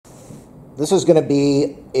This is going to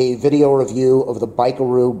be a video review of the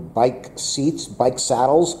Bikeroo bike seats, bike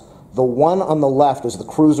saddles. The one on the left is the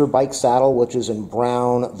cruiser bike saddle, which is in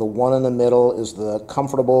brown. The one in the middle is the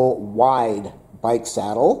comfortable wide bike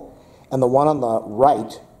saddle. And the one on the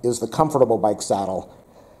right is the comfortable bike saddle.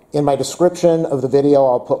 In my description of the video,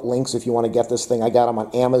 I'll put links if you want to get this thing. I got them on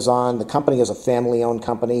Amazon. The company is a family-owned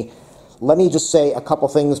company. Let me just say a couple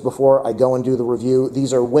things before I go and do the review.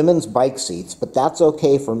 These are women's bike seats, but that's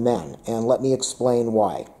okay for men, and let me explain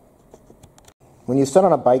why. When you sit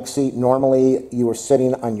on a bike seat, normally you are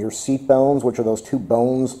sitting on your seat bones, which are those two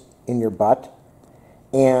bones in your butt.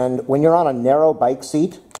 And when you're on a narrow bike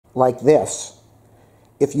seat like this,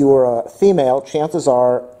 if you are a female, chances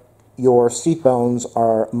are your seat bones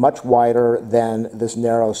are much wider than this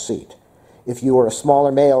narrow seat. If you are a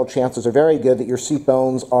smaller male, chances are very good that your seat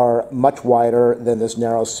bones are much wider than this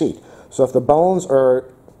narrow seat. So if the bones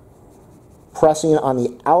are pressing on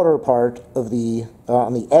the outer part of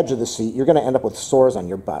on the edge of the seat, you're going to end up with sores on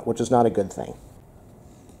your butt, which is not a good thing.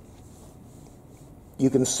 You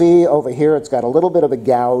can see over here it's got a little bit of a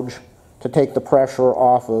gouge to take the pressure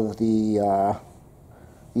off of the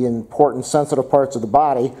important sensitive parts of the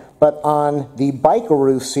body, but on the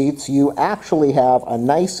Bikeroo seats you actually have a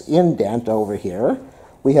nice indent over here.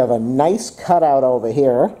 We have a nice cutout over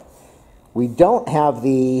here. We don't have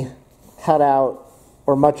the cutout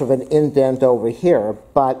or much of an indent over here,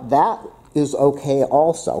 but that is okay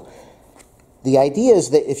also. The idea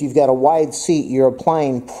is that if you've got a wide seat, you're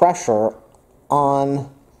applying pressure on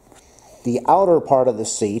the outer part of the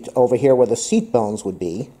seat over here where the seat bones would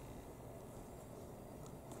be.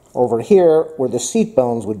 Over here, where the seat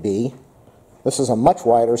bones would be, this is a much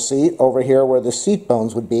wider seat, over here where the seat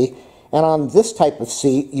bones would be, and on this type of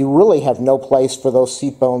seat, you really have no place for those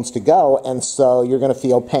seat bones to go, and so you're going to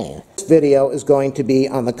feel pain. This video is going to be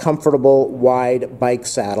on the comfortable wide bike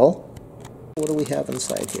saddle. What do we have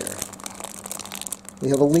inside here? We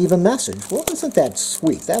have a leave a message. Well, isn't that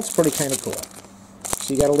sweet? That's pretty kind of cool.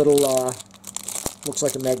 So you got a little, looks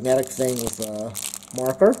like a magnetic thing with a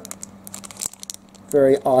marker.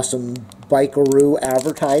 Very awesome Bikeroo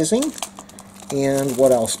advertising. And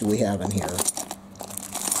what else do we have in here?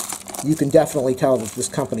 You can definitely tell that this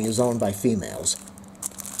company is owned by females.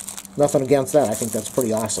 Nothing against that. I think that's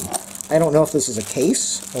pretty awesome. I don't know if this is a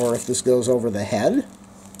case or if this goes over the head.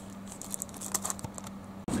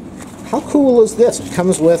 How cool is this? It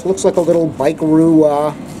comes with, looks like a little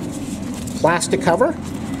Bikeroo plastic cover.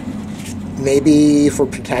 Maybe for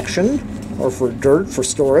protection. Or for dirt, for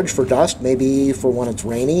storage, for dust, maybe for when it's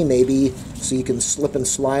rainy, maybe so you can slip and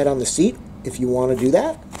slide on the seat if you want to do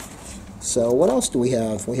that. So what else do we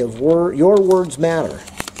have? We have Your Words Matter.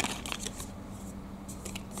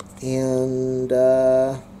 And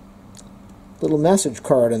little message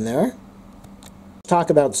card in there. Let's talk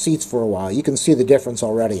about seats for a while. You can see the difference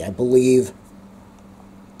already. I believe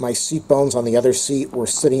my seat bones on the other seat were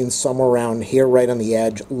sitting somewhere around here, right on the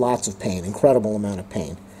edge. Lots of pain, incredible amount of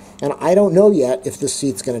pain. And I don't know yet if this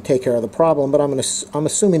seat's going to take care of the problem, but I'm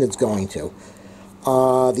assuming it's going to.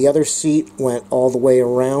 The other seat went all the way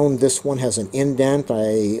around. This one has an indent.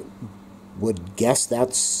 I would guess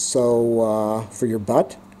that's so for your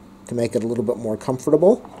butt, to make it a little bit more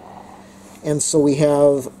comfortable. And so we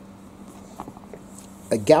have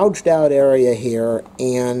a gouged out area here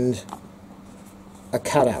and a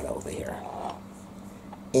cutout over here.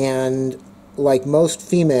 And like most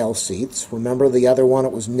female seats, remember the other one,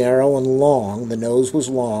 it was narrow and long, the nose was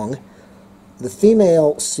long. The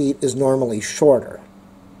female seat is normally shorter.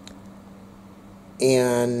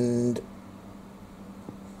 And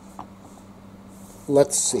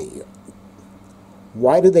let's see,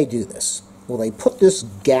 why do they do this? Well, they put this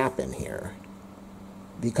gap in here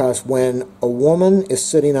because when a woman is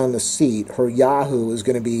sitting on the seat, her yahoo is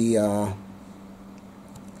going to be,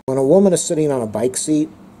 when a woman is sitting on a bike seat,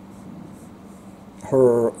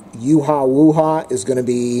 her yoo-ha woo-ha is going to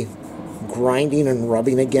be grinding and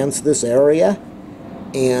rubbing against this area,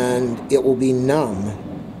 and it will be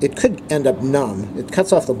numb. It could end up numb. It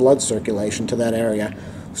cuts off the blood circulation to that area.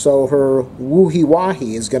 So her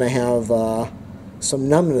woohee-wahi is going to have some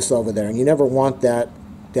numbness over there, and you never want that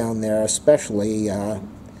down there, especially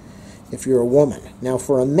if you're a woman. Now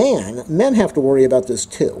for a man, men have to worry about this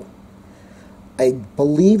too. I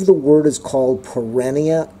believe the word is called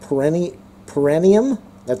perineum.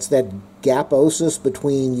 That's that gaposis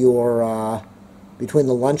between your between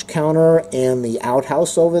the lunch counter and the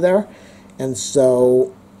outhouse over there. And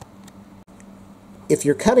so if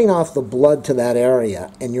you're cutting off the blood to that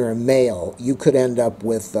area and you're a male, you could end up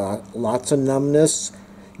with lots of numbness.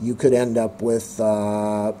 You could end up with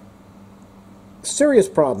serious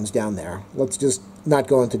problems down there. Let's just not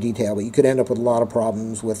go into detail, but you could end up with a lot of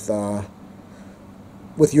problems with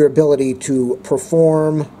your ability to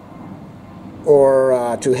perform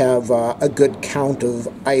or to have a good count of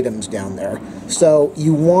items down there. So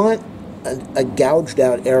you want a gouged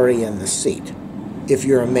out area in the seat if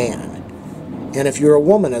you're a man. And if you're a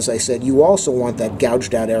woman, as I said, you also want that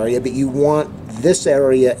gouged out area, but you want this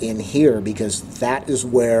area in here because that is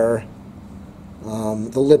where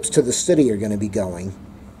the lips to the city are going to be going.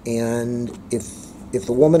 And if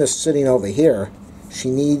the woman is sitting over here, she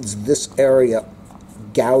needs this area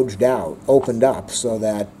gouged out, opened up, so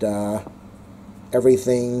that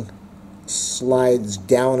everything slides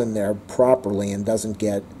down in there properly and doesn't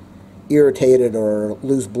get irritated or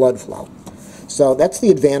lose blood flow. So that's the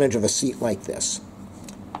advantage of a seat like this.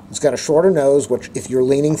 It's got a shorter nose, which if you're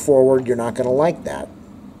leaning forward, you're not going to like that.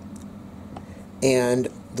 And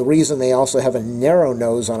the reason they also have a narrow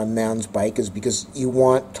nose on a man's bike is because you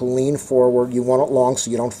want to lean forward, you want it long so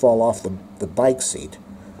you don't fall off the bike seat.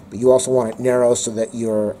 But you also want it narrow so that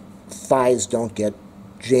your thighs don't get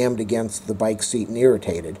jammed against the bike seat and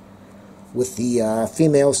irritated. With the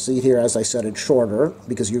female seat here, as I said, it's shorter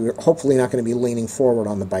because you're hopefully not going to be leaning forward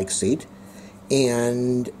on the bike seat.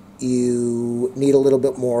 And you need a little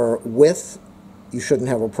bit more width. You shouldn't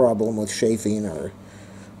have a problem with chafing or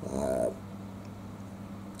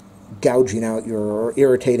gouging out or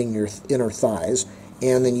irritating your inner thighs.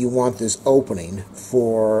 And then you want this opening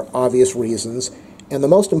for obvious reasons. And the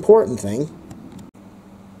most important thing,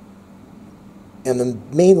 and the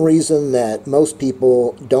main reason that most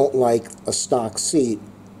people don't like a stock seat,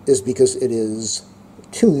 is because it is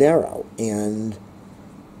too narrow, and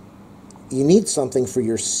you need something for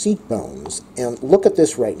your seat bones. And look at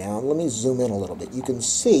this right now. Let me zoom in a little bit. You can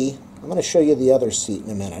see, I'm going to show you the other seat in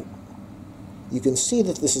a minute. You can see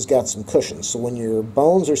that this has got some cushions. So when your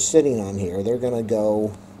bones are sitting on here, they're going to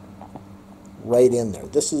go right in there.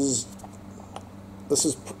 This is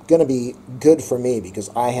going to be good for me because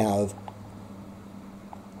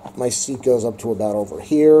my seat goes up to about over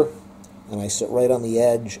here, and I sit right on the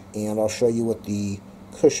edge, and I'll show you what the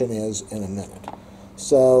cushion is in a minute.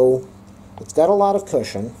 So it's got a lot of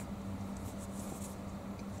cushion,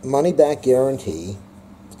 money back guarantee.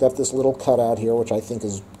 It's got this little cutout here, which I think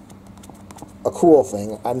is a cool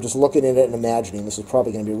thing. I'm just looking at it and imagining this is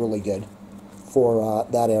probably going to be really good for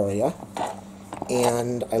that area.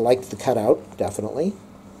 And I like the cutout, definitely.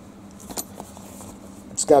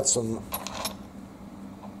 It's got some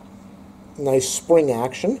nice spring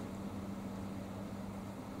action.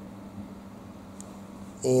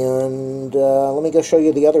 And let me go show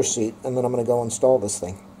you the other seat, and then I'm going to go install this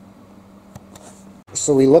thing.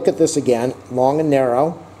 So we look at this again, long and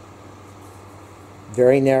narrow,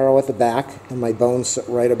 very narrow at the back, and my bones sit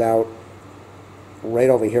right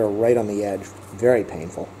over here, right on the edge. Very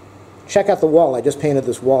painful. Check out the wall. I just painted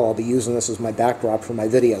this wall. I'll be using this as my backdrop for my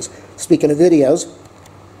videos. Speaking of videos, if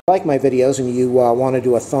you like my videos and you want to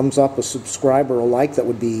do a thumbs up, a subscribe, or a like, that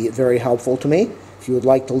would be very helpful to me. If you would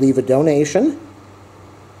like to leave a donation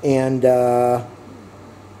and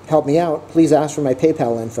help me out, please ask for my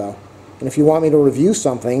PayPal info. And if you want me to review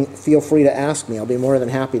something, feel free to ask me. I'll be more than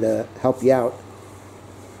happy to help you out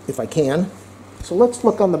if I can. So let's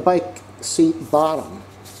look on the bike seat bottom.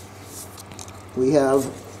 We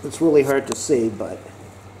have, it's really hard to see, but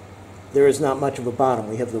there is not much of a bottom.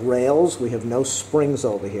 We have the rails, we have no springs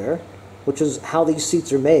over here, which is how these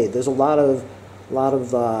seats are made. There's a lot of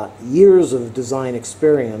years of design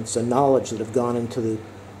experience and knowledge that have gone into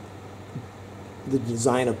the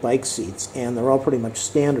design of bike seats, and they're all pretty much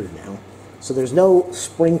standard now. So there's no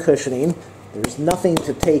spring cushioning. There's nothing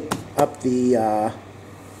to take up the,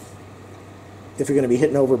 if you're going to be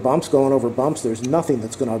hitting over bumps, going over bumps, there's nothing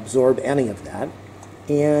that's going to absorb any of that.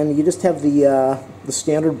 And you just have the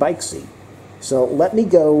standard bike seat. So let me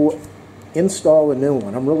go install a new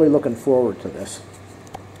one. I'm really looking forward to this.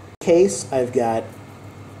 Case, I've got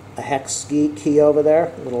a hex key over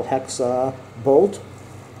there, a little hex bolt,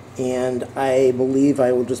 and I believe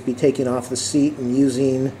I will just be taking off the seat and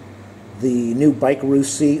using the new Bikeroo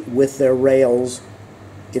seat with their rails.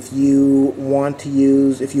 If you want to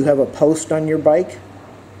use, if you have a post on your bike,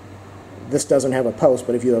 this doesn't have a post,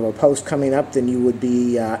 but if you have a post coming up, then you would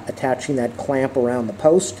be attaching that clamp around the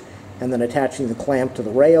post and then attaching the clamp to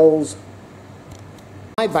the rails.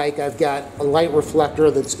 On my bike, I've got a light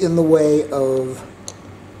reflector that's in the way of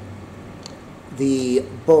the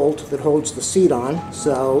bolt that holds the seat on,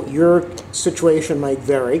 so your situation might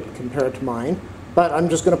vary compared to mine. But I'm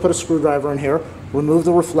just going to put a screwdriver in here, remove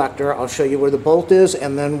the reflector, I'll show you where the bolt is,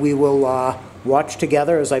 and then we will watch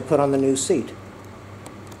together as I put on the new seat.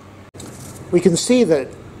 We can see that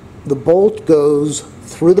the bolt goes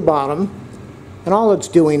through the bottom And all it's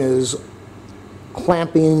doing is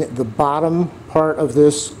clamping the bottom part of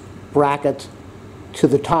this bracket to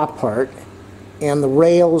the top part, and the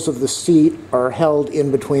rails of the seat are held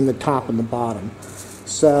in between the top and the bottom.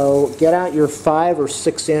 So get out your 5 or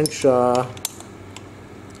 6 inch,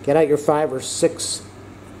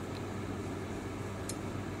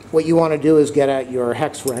 what you want to do is get out your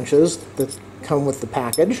hex wrenches that come with the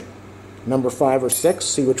package, number 5 or 6,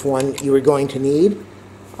 see which one you are going to need.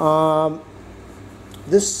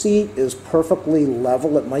 This seat is perfectly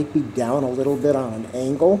level. It might be down a little bit on an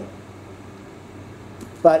angle,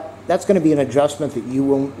 but that's going to be an adjustment that you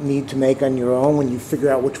will need to make on your own when you figure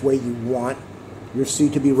out which way you want your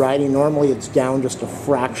seat to be riding. Normally it's down just a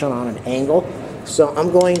fraction on an angle. So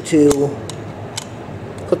I'm going to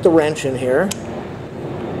put the wrench in here.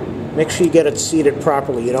 Make sure you get it seated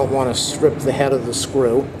properly. You don't want to strip the head of the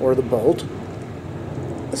screw or the bolt.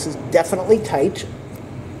 This is definitely tight,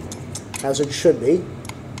 as it should be.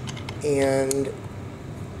 And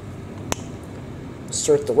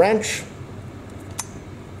insert the wrench,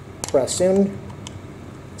 press in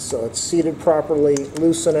so it's seated properly,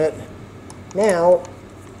 loosen it. Now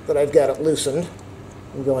that I've got it loosened,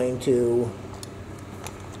 I'm going to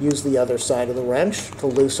use the other side of the wrench to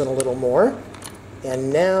loosen a little more.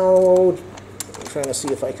 And now I'm trying to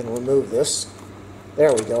see if I can remove this.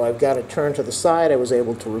 There we go. I've got it turned to the side. I was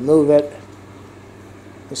able to remove it.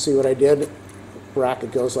 You see what I did?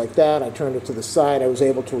 Bracket goes like that. I turned it to the side. I was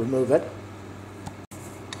able to remove it.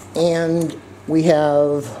 And we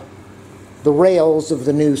have the rails of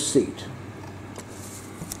the new seat.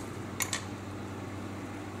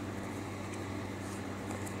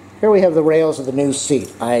 Here we have the rails of the new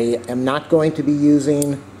seat. I am not going to be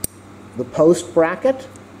using the post bracket.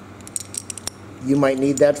 You might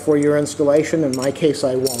need that for your installation. In my case,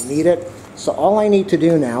 I won't need it. So all I need to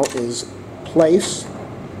do now is place.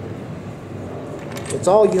 It's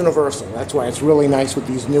all universal. That's why it's really nice with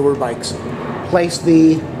these newer bikes. Place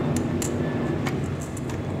the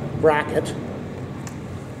bracket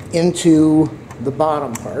into the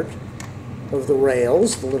bottom part of the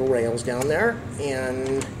rails, the little rails down there,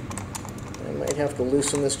 and I might have to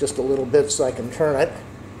loosen this just a little bit so I can turn it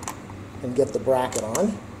and get the bracket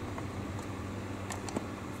on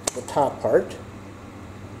the top part.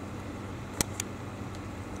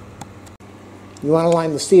 You want to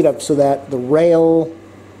line the seat up so that the rail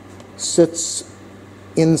sits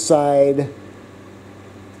inside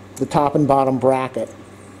the top and bottom bracket.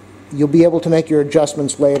 You'll be able to make your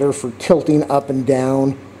adjustments later for tilting up and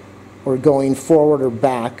down or going forward or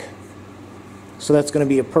back. So that's going to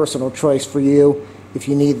be a personal choice for you. If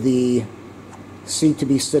you need the seat to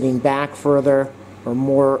be sitting back further or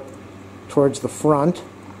more towards the front,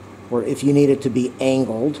 or if you need it to be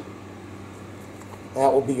angled,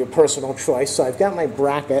 that will be your personal choice. So I've got my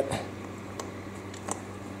bracket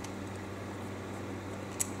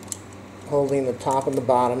holding the top and the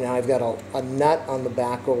bottom. Now I've got a nut on the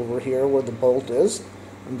back over here where the bolt is.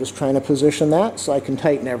 I'm just trying to position that so I can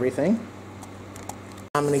tighten everything.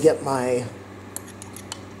 I'm going to get my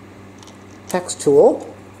hex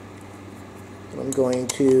tool. I'm going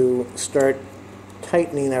to start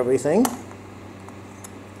tightening everything.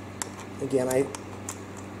 Again,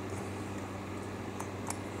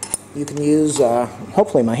 you can use,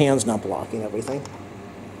 hopefully my hand's not blocking everything.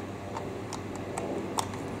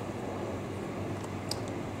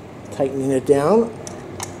 Tightening it down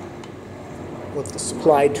with the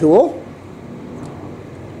supply tool.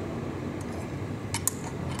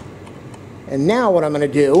 And now what I'm going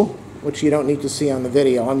to do, which you don't need to see on the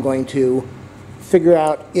video, I'm going to figure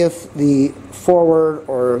out if the forward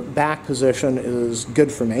or back position is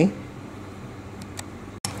good for me.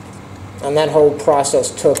 And that whole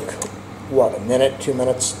process took, what, a minute, 2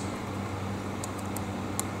 minutes?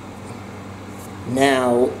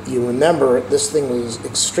 Now, you remember this thing was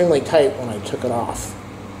extremely tight when I took it off.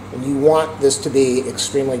 And you want this to be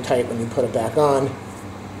extremely tight when you put it back on,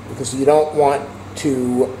 because you don't want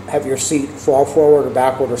to have your seat fall forward or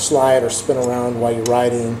backward or slide or spin around while you're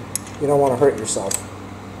riding. You don't want to hurt yourself.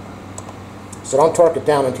 So don't torque it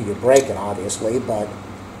down until you break it, obviously, but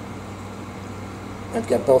I've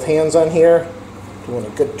got both hands on here, doing a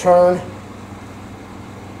good turn.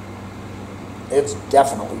 It's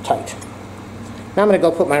definitely tight. Now I'm going to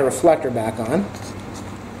go put my reflector back on.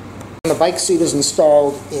 The bike seat is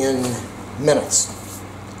installed in minutes.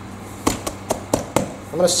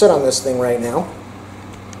 I'm going to sit on this thing right now.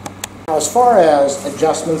 Now, as far as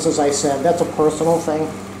adjustments, as I said, that's a personal thing.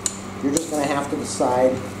 You're just going to have to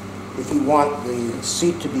decide if you want the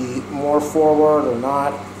seat to be more forward or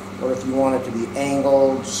not, or if you want it to be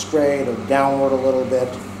angled, straight, or downward a little bit.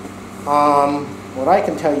 what I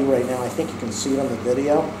can tell you right now, I think you can see it on the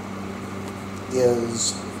video,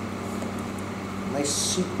 is nice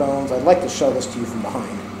seat bones. I'd like to show this to you from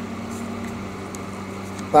behind,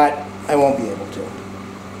 but I won't be able to.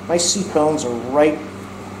 My seat bones are right,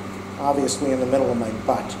 obviously, in the middle of my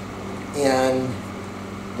butt, and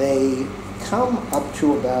they come up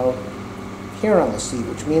to about here on the seat,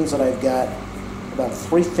 which means that I've got about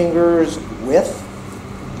 3 fingers width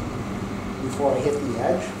before I hit the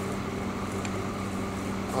edge.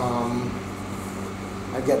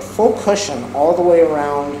 I've got full cushion all the way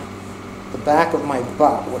around the back of my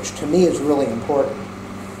butt, which to me is really important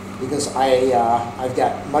because I've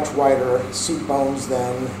got much wider seat bones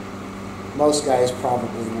than most guys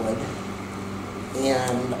probably would,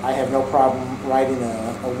 and I have no problem riding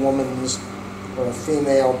a woman's or a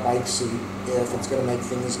female bike seat if it's going to make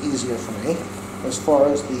things easier for me. As far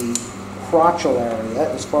as the crotchal area,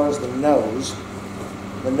 as far as the nose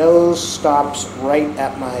stops right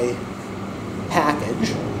at my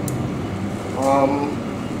package.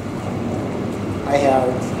 I have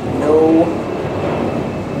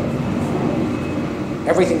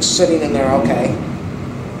everything's sitting in there okay,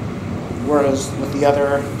 whereas with the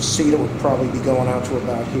other seat it would probably be going out to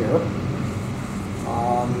about here.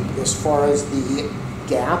 As far as the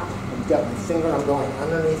gap, I've got my finger, I'm going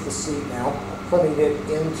underneath the seat now, putting it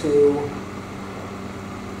into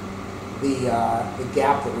the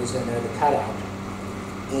gap that was in there, the cutout.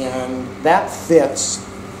 And that fits,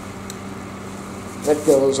 that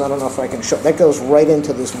goes, I don't know if I can show, that goes right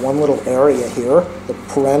into this one little area here, the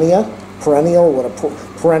perennium.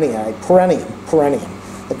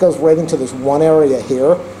 It goes right into this one area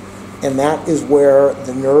here, and that is where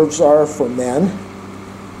the nerves are for men.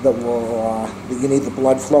 That you need the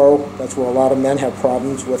blood flow. That's where a lot of men have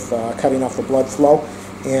problems with cutting off the blood flow.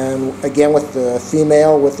 And again, with the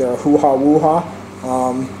female, with their hoo-ha woo-ha,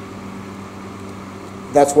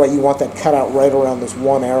 that's why you want that cut out right around this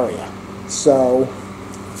one area. So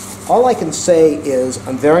all I can say is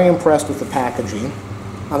I'm very impressed with the packaging.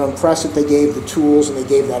 I'm impressed that they gave the tools and they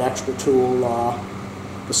gave that extra tool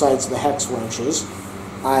besides the hex wrenches.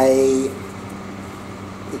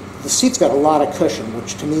 The seat's got a lot of cushion,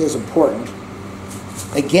 which to me is important.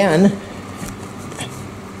 Again,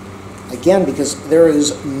 because there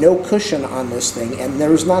is no cushion on this thing, and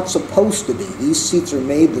there's not supposed to be. These seats are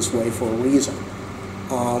made this way for a reason.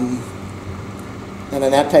 And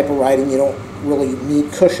in that type of riding, you don't really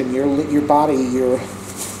need cushion. Your body, the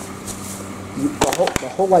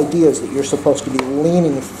whole idea is that you're supposed to be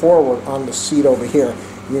leaning forward on the seat over here.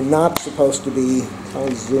 You're not supposed to be, can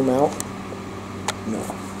we zoom out? No.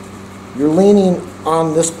 You're leaning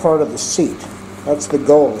on this part of the seat. That's the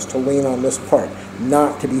goal, is to lean on this part,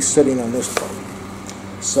 not to be sitting on this part.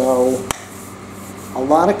 So, a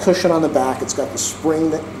lot of cushion on the back. It's got the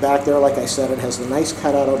spring back there, like I said. It has the nice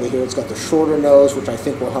cutout over here. It's got the shorter nose, which I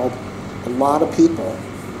think will help a lot of people.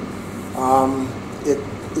 It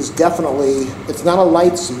is definitely, it's not a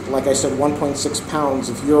light seat. Like I said, 1.6 pounds.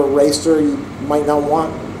 If you're a racer, you might not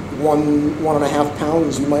want 1.5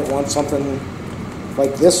 pounds. You might want something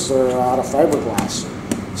like this or out of fiberglass.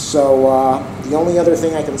 So the only other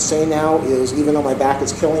thing I can say now is, even though my back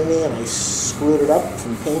is killing me and I screwed it up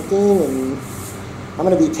from painting, and I'm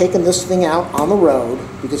going to be taking this thing out on the road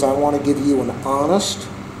because I want to give you an honest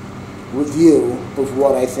review of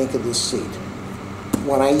what I think of this seat.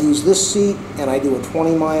 When I use this seat and I do a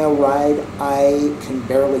 20-mile ride, I can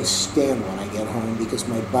barely stand when I get home because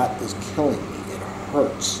my butt is killing me. It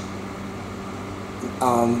hurts.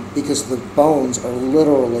 Because the bones are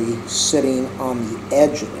literally sitting on the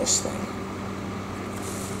edge of this thing.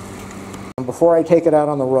 And before I take it out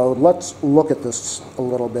on the road, let's look at this a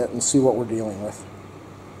little bit and see what we're dealing with.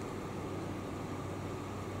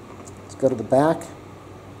 Let's go to the back.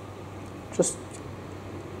 Just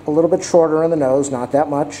a little bit shorter in the nose, not that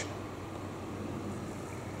much.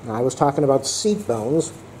 Now, I was talking about seat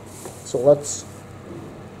bones, so let's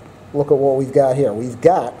look at what we've got here. We've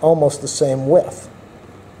got almost the same width.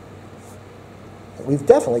 We've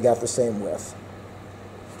definitely got the same width.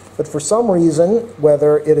 But for some reason,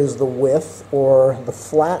 whether it is the width or the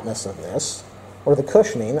flatness of this, or the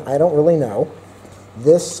cushioning, I don't really know,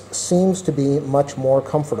 this seems to be much more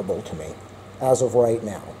comfortable to me as of right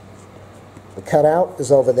now. The cutout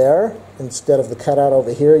is over there. Instead of the cutout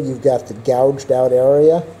over here, you've got the gouged out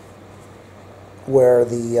area where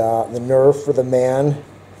the nerve for the man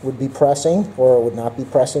would be pressing, or it would not be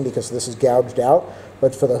pressing because this is gouged out.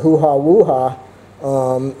 But for the hoo-ha woo-ha,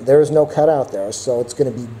 there is no cutout there, so it's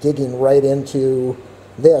going to be digging right into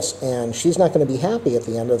this, and she's not going to be happy at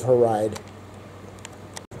the end of her ride.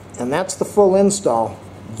 And that's the full install.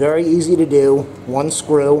 Very easy to do. One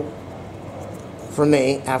screw. for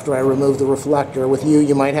me after I remove the reflector. With you,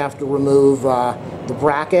 you might have to remove the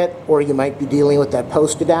bracket, or you might be dealing with that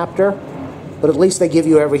post adapter, but at least they give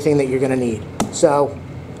you everything that you're going to need. So,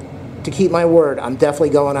 to keep my word, I'm definitely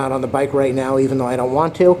going out on the bike right now, even though I don't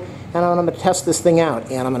want to, and I'm going to test this thing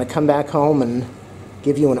out, and I'm going to come back home and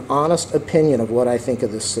give you an honest opinion of what I think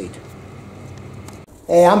of this seat.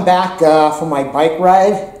 Hey, I'm back from my bike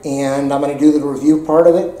ride, and I'm going to do the review part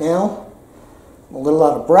of it now. I'm a little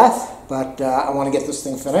out of breath, but I want to get this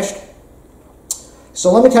thing finished.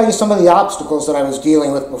 So let me tell you some of the obstacles that I was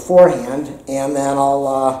dealing with beforehand, and then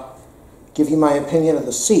I'll give you my opinion of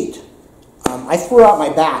the seat. I threw out my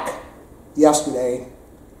back yesterday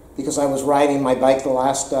because I was riding my bike the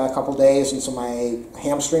last couple days, and so my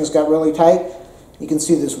hamstrings got really tight. You can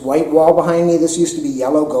see this white wall behind me. This used to be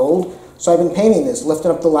yellow gold. So I've been painting this,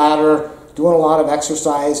 lifting up the ladder, doing a lot of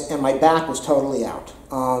exercise, and my back was totally out.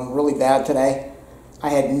 Really bad today. I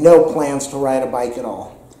had no plans to ride a bike at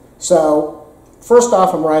all. So, first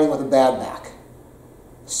off, I'm riding with a bad back.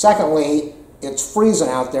 Secondly, it's freezing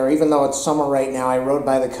out there, even though it's summer right now. I rode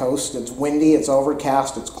by the coast. It's windy, it's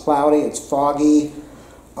overcast, it's cloudy, it's foggy.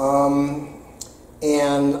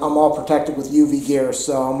 And I'm all protected with UV gear,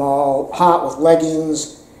 so I'm all hot with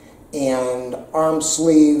leggings and arm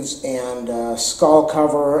sleeves and skull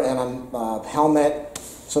cover and a helmet.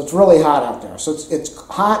 So it's really hot out there. So it's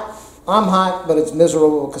hot. I'm hot, but it's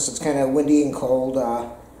miserable because it's kind of windy and cold.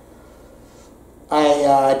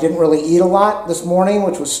 I didn't really eat a lot this morning,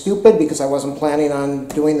 which was stupid because I wasn't planning on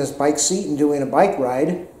doing this bike seat and doing a bike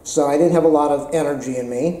ride. So I didn't have a lot of energy in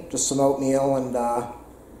me, just some oatmeal, and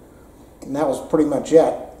that was pretty much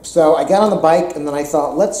it. So I got on the bike, and then I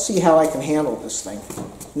thought, let's see how I can handle this thing.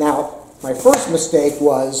 Now, my first mistake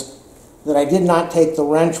was that I did not take the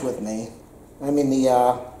wrench with me. I mean the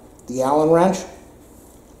Allen wrench.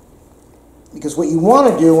 Because what you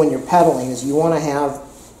want to do when you're pedaling is you want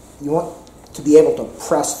to be able to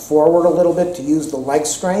press forward a little bit to use the leg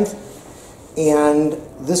strength. And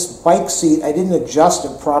this bike seat, I didn't adjust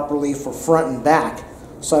it properly for front and back.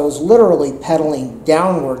 So I was literally pedaling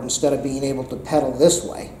downward instead of being able to pedal this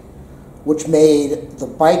way, which made the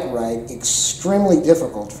bike ride extremely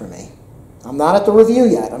difficult for me. I'm not at the review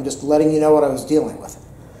yet. I'm just letting you know what I was dealing with.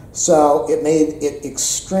 So it made it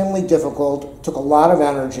extremely difficult, took a lot of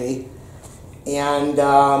energy, and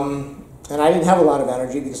I didn't have a lot of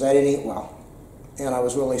energy because I didn't eat well, and I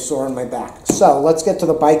was really sore in my back. So let's get to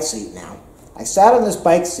the bike seat now. I sat in this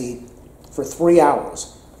bike seat for 3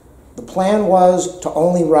 hours. The plan was to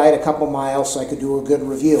only ride a couple miles so I could do a good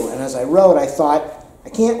review. And as I rode, I thought, I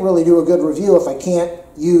can't really do a good review if I can't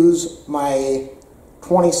use my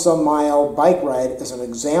 20-some mile bike ride as an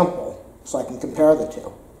example so I can compare the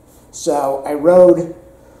two. So I rode,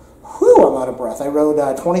 I'm out of breath. I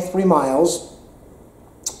rode 23 miles.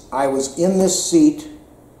 I was in this seat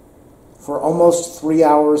for almost 3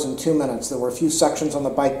 hours and 2 minutes. There were a few sections on the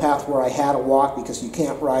bike path where I had to walk because you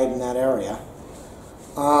can't ride in that area.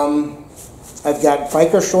 I've got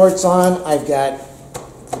biker shorts on, I've got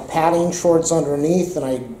padding shorts underneath, and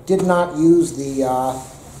I did not use the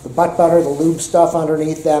butt butter, the lube stuff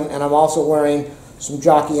underneath them, and I'm also wearing some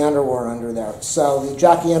jockey underwear under there. So the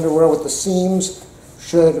jockey underwear with the seams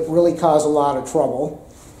should really cause a lot of trouble.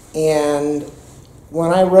 And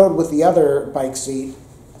when I rode with the other bike seat,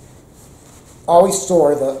 always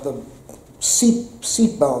sore, the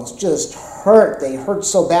seat bones just hurt. They hurt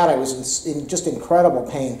so bad. I was in just incredible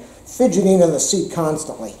pain, fidgeting in the seat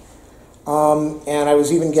constantly. And I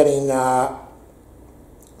was even getting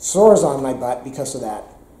sores on my butt because of that.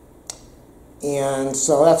 And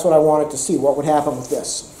so that's what I wanted to see, what would happen with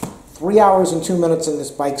this. 3 hours and 2 minutes in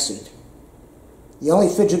this bike seat. The only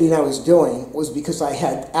fidgeting I was doing was because I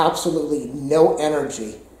had absolutely no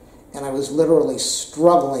energy, and I was literally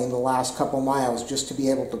struggling the last couple miles just to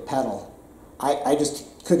be able to pedal. I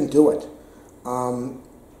just couldn't do it.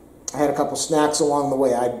 I had a couple snacks along the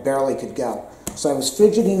way. I barely could go. So I was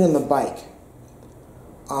fidgeting in the bike.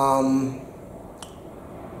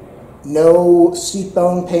 No seat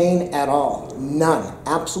bone pain at all. None.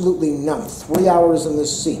 Absolutely none. 3 hours in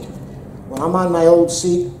this seat. When I'm on my old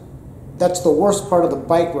seat, that's the worst part of the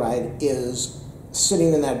bike ride, is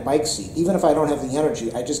sitting in that bike seat. Even if I don't have the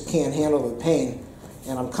energy, I just can't handle the pain,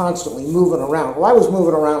 and I'm constantly moving around. Well, I was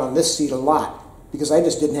moving around on this seat a lot because I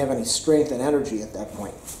just didn't have any strength and energy at that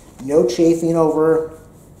point. No chafing over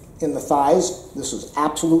in the thighs. This was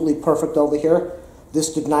absolutely perfect over here.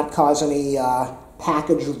 This did not cause any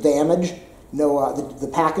package damage. No, the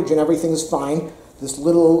package and everything is fine. This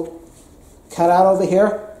little cutout over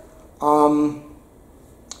here,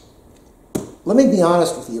 let me be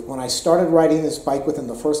honest with you. When I started riding this bike within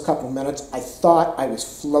the first couple minutes, I thought I was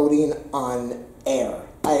floating on air.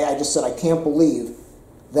 I just said I can't believe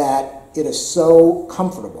that it is so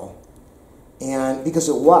comfortable, and because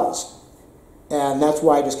it was. And that's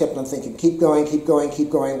why I just kept on thinking, keep going, keep going, keep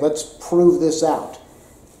going. Let's prove this out.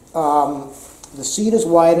 The seat is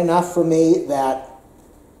wide enough for me that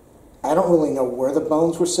I don't really know where the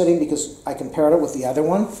bones were sitting because I compared it with the other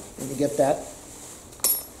one. Let me get that.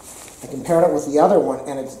 I compared it with the other one,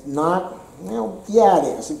 and it's not, well, yeah, it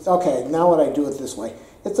is. It's, okay, now what I do it this way.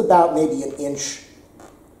 It's about maybe an inch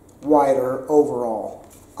wider overall.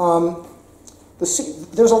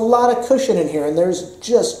 There's a lot of cushion in here, and there's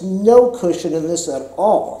just no cushion in this at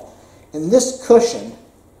all. And this cushion,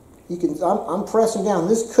 I'm pressing down,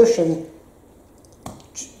 this cushion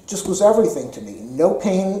just was everything to me. No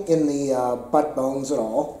pain in the butt bones at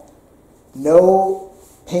all. No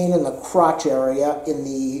pain in the crotch area, in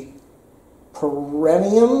the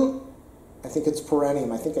perineum. I think it's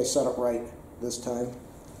perineum. I think I said it right this time.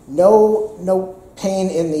 No pain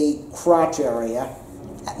in the crotch area.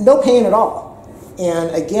 No pain at all.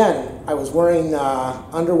 And again, I was wearing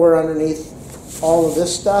underwear underneath all of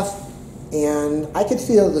this stuff, and I could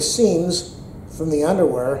feel the seams from the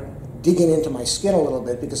underwear digging into my skin a little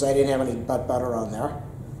bit because I didn't have any butt butter on there.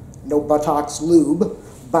 No buttocks lube.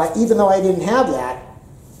 But even though I didn't have that,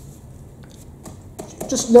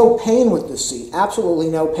 just no pain with this seat. Absolutely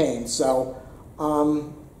no pain. So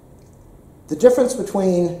the difference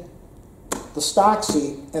between the stock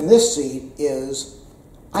seat and this seat is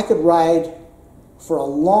I could ride for a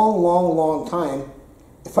long, long, long time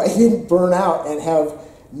if I didn't burn out and have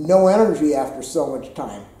no energy after so much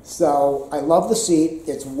time. So I love the seat.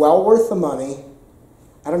 It's well worth the money.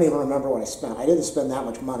 I don't even remember what I spent. I didn't spend that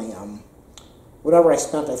much money. Whatever I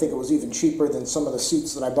spent, I think it was even cheaper than some of the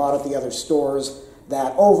seats that I bought at the other stores.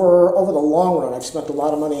 That over the long run, I've spent a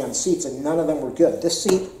lot of money on seats, and none of them were good. This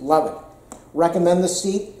seat, love it. Recommend the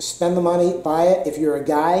seat. Spend the money. Buy it. If you're a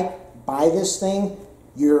guy, buy this thing.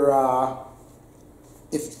 If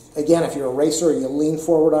you're a racer, you lean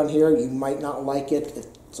forward on here, you might not like it.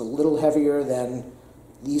 It's a little heavier than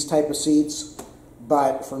these type of seats,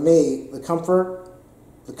 but for me, the comfort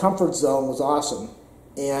zone was awesome,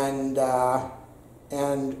 and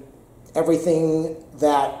everything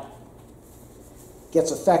that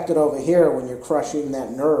gets affected over here when you're crushing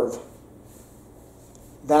that nerve,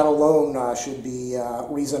 that alone should be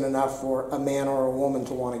reason enough for a man or a woman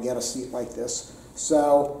to want to get a seat like this.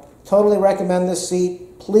 So totally recommend this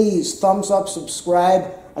seat. Please thumbs up,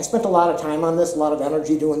 subscribe. I spent a lot of time on this, a lot of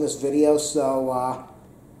energy doing this video, so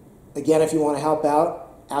again, if you want to help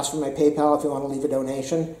out, ask for my PayPal if you want to leave a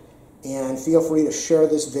donation, and feel free to share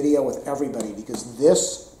this video with everybody because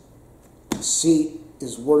this seat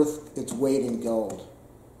is worth its weight in gold.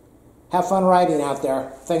 Have fun riding out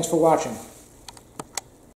there. Thanks for watching.